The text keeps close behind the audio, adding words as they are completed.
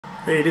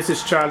Hey, this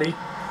is Charlie.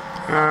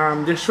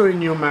 Just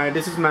showing you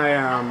this is my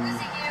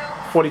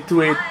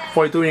 42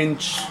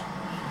 inch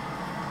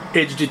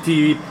HD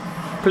TV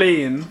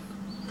playing,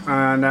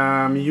 and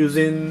I'm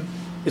using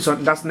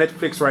that's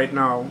Netflix right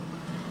now,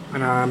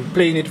 and I'm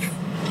playing it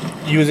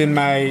using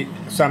my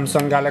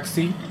Samsung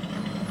Galaxy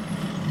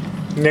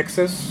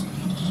Nexus,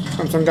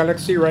 Samsung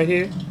Galaxy right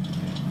here.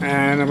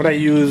 And what I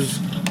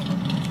use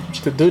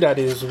to do that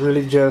is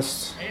really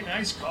just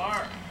Nice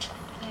car.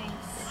 Thanks.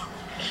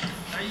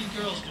 How you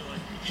girls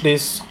doing?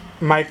 This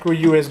micro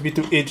USB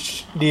to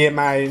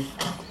HDMI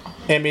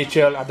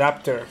MHL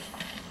adapter.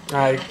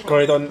 I got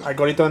it on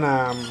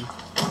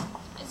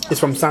it's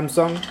from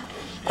Samsung.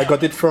 I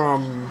got it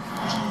from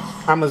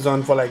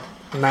Amazon for like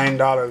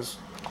 $9.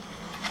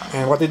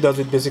 And what it does,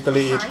 it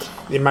basically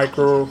the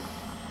micro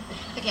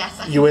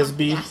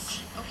USB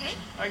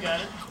I got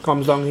it.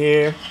 comes down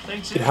here.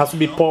 It has to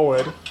be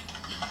powered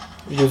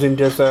using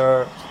just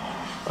a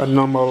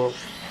normal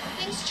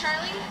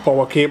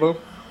power cable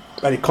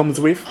that it comes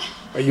with,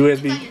 a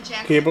USB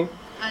cable,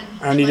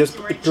 and you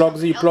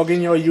plug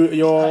in your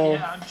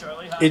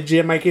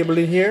HDMI cable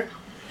in here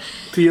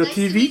to your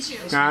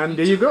TV, and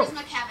there you go.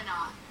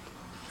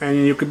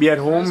 And you could be at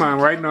home, and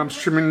right now I'm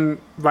streaming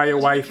via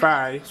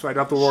Wi-Fi, so I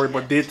don't have to worry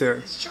about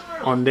data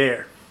on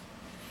there.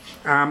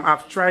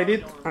 I've tried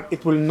it, and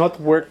it will not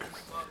work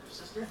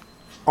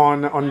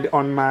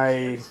on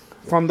my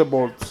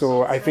Thunderbolt,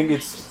 so I think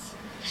it's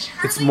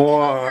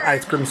more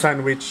ice cream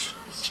sandwich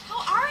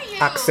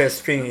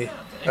access thingy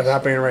that's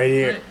happening right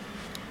here.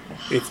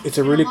 It's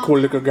a really cool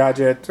little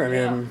gadget. I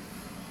mean,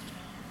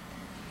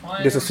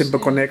 just a simple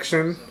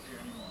connection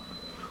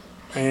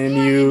and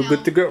you're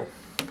good to go.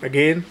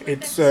 Again,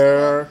 it's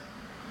a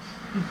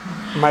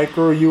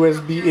micro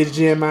USB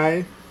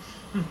HDMI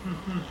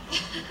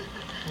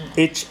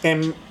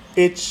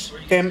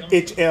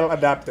HMHL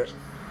adapter.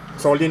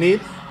 That's all you need,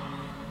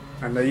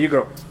 and there you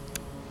go.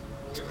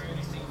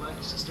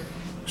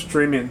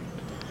 Streaming.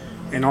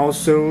 And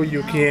also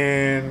you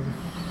can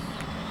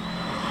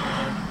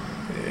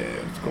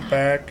let's go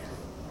back.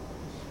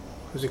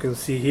 As you can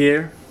see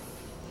here,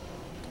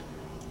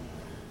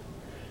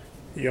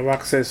 you have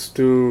access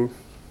to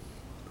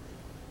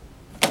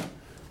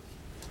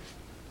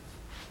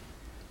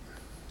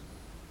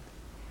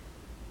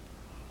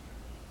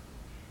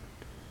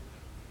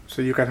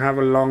so you can have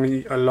a long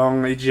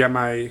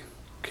HDMI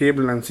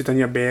cable and sit on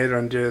your bed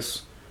and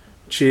just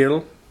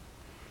chill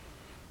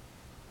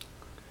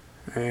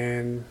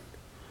and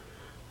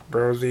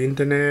browse the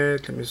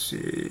internet. Let me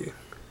see.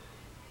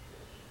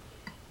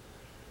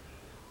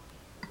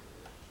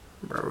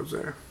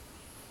 Browser.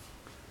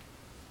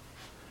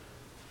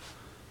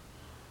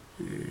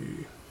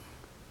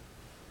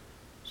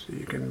 So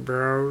you can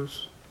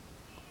browse.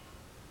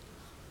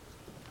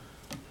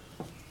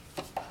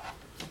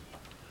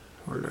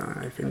 Hold on,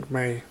 I think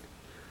my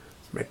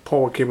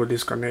power cable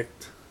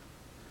disconnect.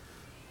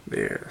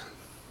 There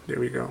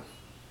we go.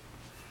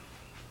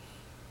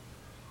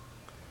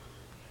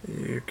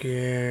 You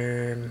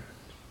can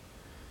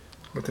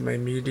go to my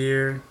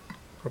media,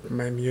 open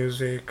my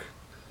music,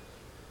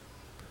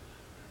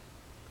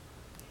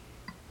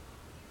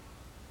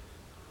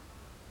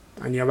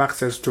 and you have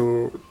access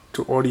to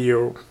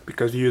audio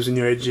because you're using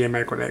your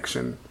HDMI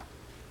connection,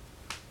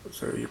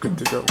 so you're good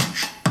to go.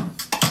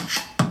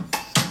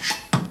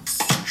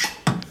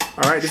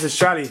 Alright, this is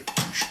Charlie.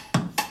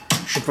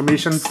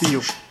 Information to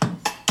you.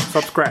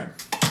 Subscribe.